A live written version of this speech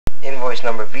Invoice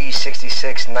number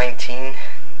V6619.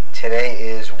 Today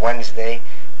is Wednesday,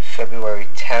 February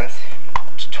 10th,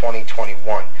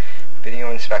 2021. Video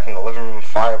inspecting the living room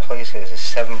fireplace. It is a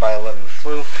 7x11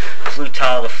 flue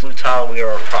tile. The flue tile, we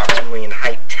are approximately in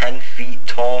height 10 feet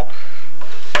tall.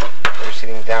 We're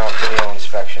sitting down, video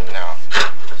inspection now.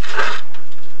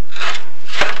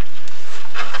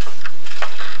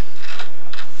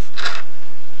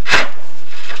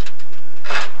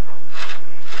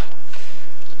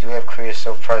 You do have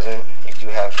creosote present. You do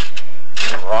have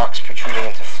some rocks protruding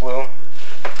into flue.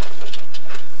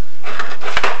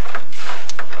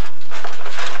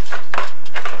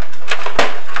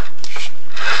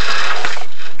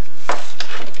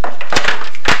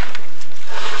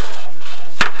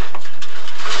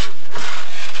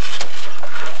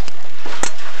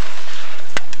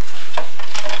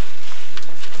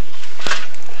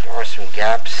 There are some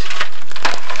gaps.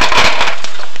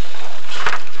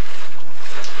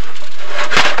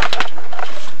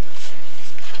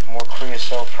 More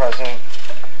creosote present.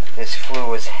 This flue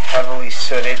was heavily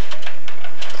sooted.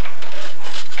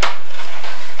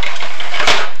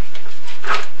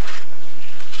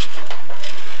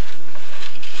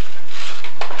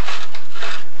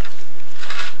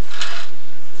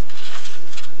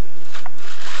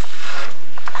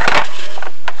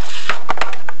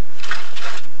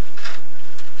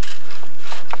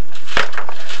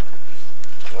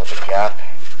 Another gap.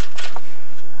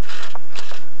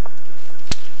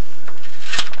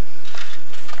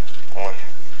 More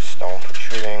stone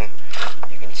protruding.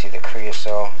 You can see the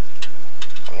creosote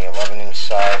on the 11-inch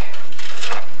side.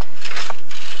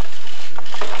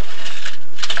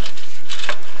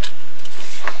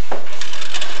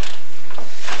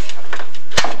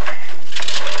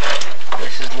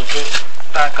 This is looking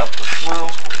back up the flue,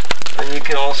 and you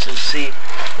can also see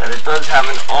that it does have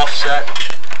an offset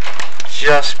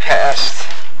just past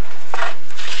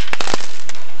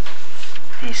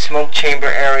the smoke chamber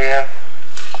area.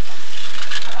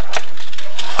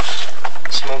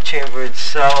 The smoke chamber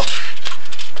itself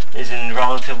is in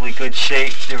relatively good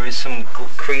shape. There is some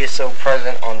creosote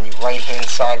present on the right hand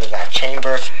side of that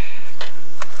chamber.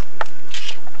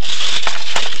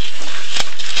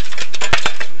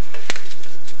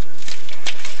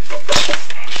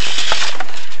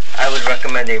 I would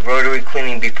recommend a rotary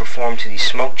cleaning be performed to the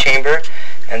smoke chamber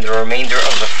and the remainder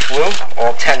of the flue,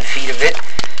 all 10 feet of it.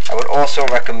 I would also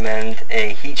recommend a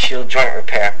heat shield joint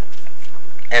repair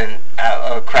and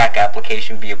a crack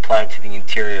application be applied to the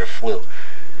interior flue.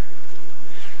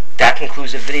 That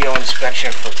concludes the video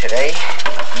inspection for today.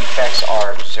 Defects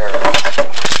are observed.